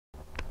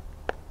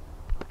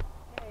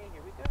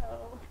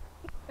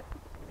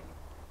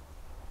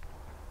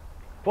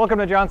Welcome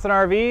to Johnson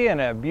RV and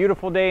a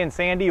beautiful day in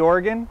Sandy,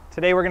 Oregon.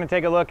 Today we're going to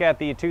take a look at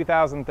the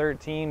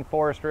 2013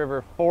 Forest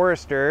River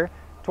Forester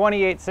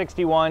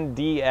 2861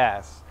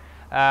 DS.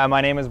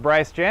 My name is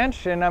Bryce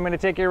Jensch and I'm going to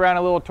take you around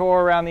a little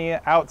tour around the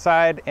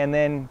outside and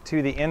then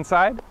to the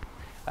inside.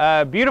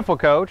 Beautiful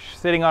coach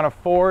sitting on a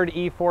Ford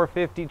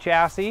E450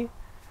 chassis.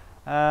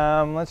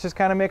 Let's just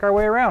kind of make our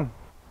way around.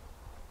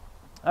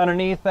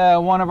 Underneath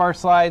one of our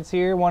slides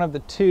here, one of the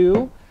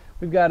two,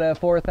 we've got a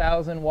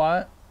 4,000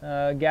 watt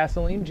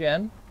gasoline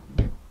gen.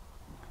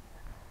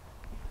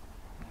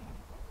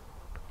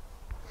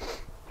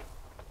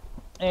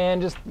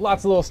 And just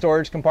lots of little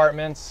storage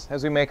compartments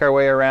as we make our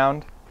way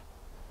around.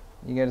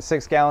 You get a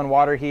 6-gallon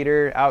water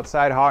heater,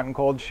 outside hot and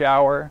cold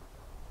shower.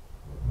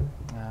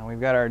 We've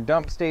got our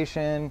dump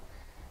station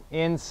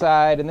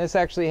inside, and this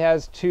actually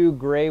has 2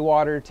 gray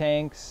water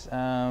tanks.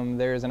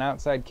 There's an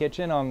outside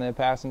kitchen on the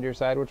passenger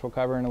side, which we'll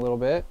cover in a little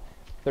bit.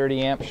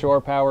 30 amp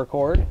shore power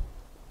cord.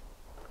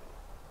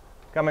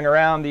 Coming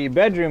around the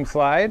bedroom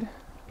slide,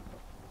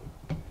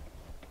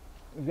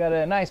 we've got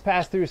a nice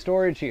pass-through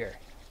storage here.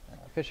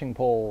 Fishing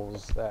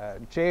poles,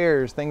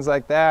 chairs, things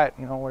like that,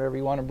 you know, whatever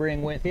you want to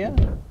bring with you.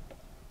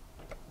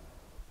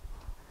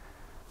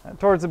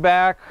 Towards the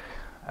back,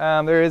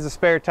 there is a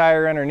spare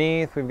tire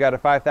underneath. We've got a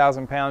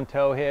 5,000-pound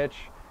tow hitch,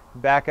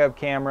 backup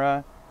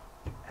camera,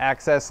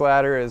 access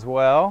ladder as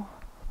well.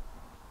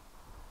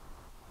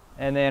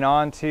 And then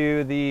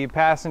onto the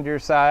passenger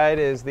side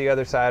is the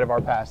other side of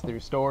our pass-through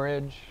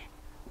storage.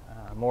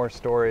 More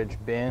storage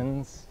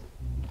bins.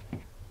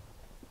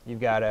 You've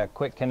got a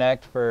quick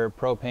connect for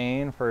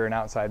propane for an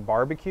outside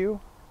barbecue.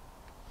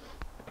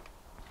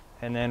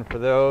 And then for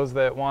those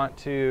that want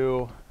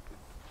to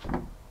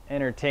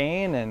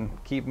entertain and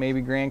keep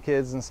maybe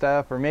grandkids and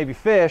stuff, or maybe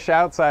fish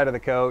outside of the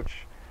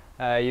coach,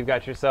 you've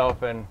got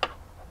yourself an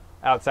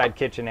outside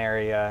kitchen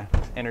area,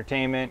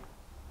 entertainment,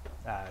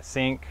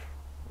 sink,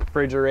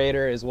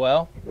 refrigerator as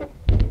well.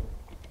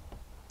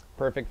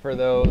 Perfect for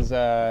those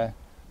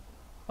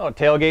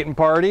tailgating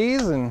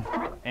parties and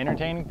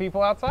entertaining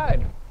people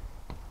outside.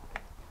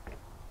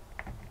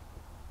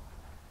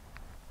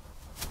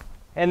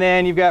 And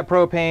then you've got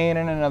propane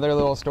and another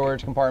little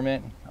storage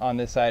compartment on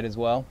this side as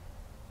well.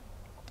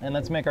 And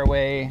let's make our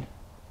way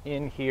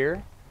in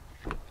here.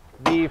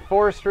 The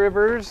Forest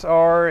Rivers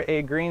are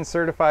a green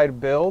certified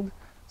build.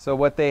 So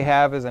what they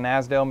have is an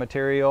Azdel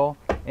material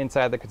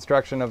inside the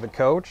construction of the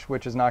coach,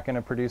 which is not going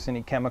to produce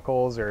any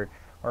chemicals or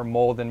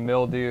mold and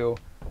mildew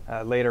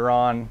later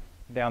on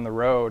down the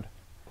road.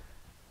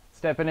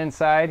 Stepping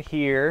inside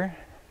here,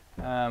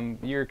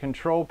 your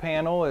control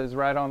panel is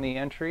right on the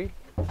entry.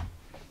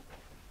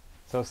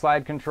 So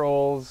slide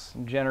controls,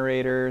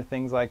 generator,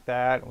 things like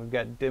that. We've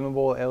got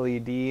dimmable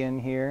LED in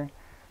here.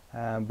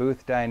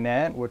 Booth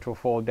dinette, which will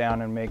fold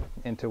down and make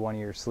into one of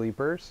your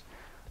sleepers.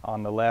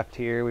 On the left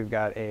here, we've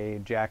got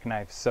a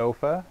jackknife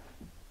sofa.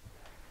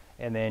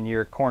 And then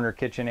your corner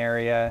kitchen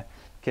area.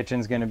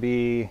 Kitchen's going to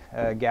be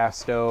a gas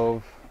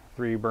stove,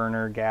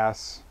 3-burner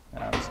gas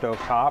stove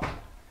top,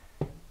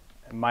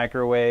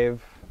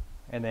 microwave,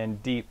 and then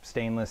deep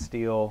stainless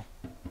steel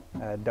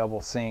double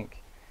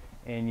sink.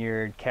 In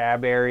your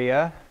cab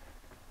area,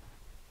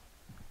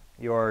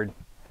 your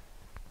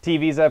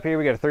TV's up here.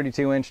 We got a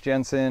 32-inch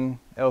Jensen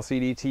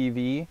LCD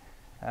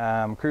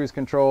TV, cruise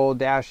control,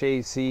 dash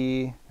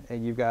AC.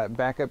 You've got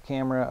backup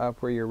camera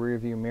up where your rear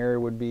view mirror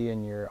would be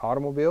in your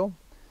automobile,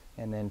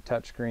 and then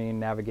touchscreen,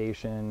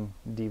 navigation,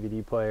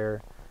 DVD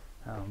player,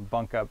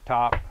 bunk up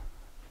top.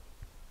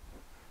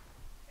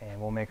 And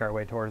we'll make our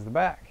way towards the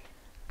back.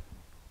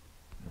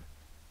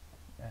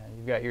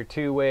 You've got your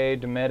 2-way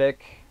Dometic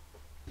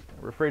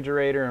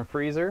refrigerator and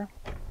freezer,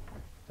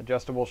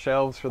 adjustable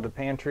shelves for the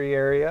pantry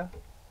area,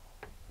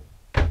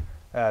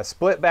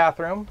 split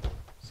bathroom,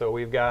 so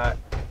we've got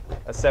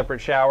a separate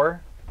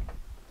shower,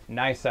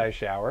 nice size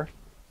shower,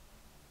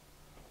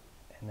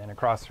 and then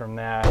across from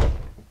that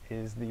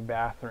is the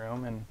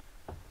bathroom, and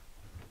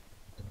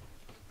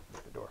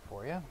the door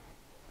for you.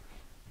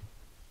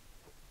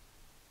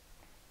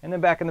 And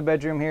then back in the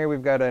bedroom here,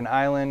 we've got an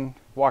island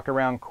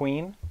walk-around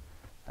queen,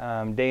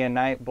 day and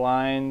night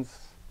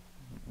blinds,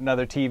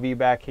 another TV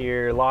back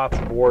here, lots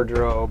of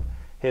wardrobe,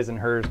 his and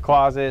hers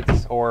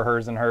closets, or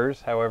hers and hers,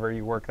 however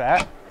you work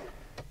that.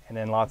 And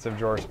then lots of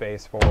drawer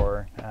space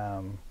for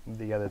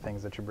the other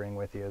things that you bring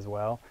with you as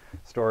well.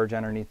 Storage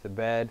underneath the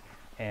bed,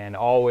 and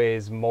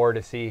always more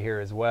to see here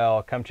as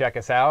well. Come check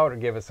us out or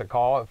give us a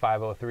call at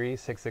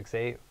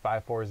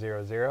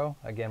 503-668-5400.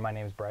 Again, my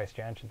name is Bryce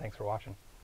Jensch, and thanks for watching.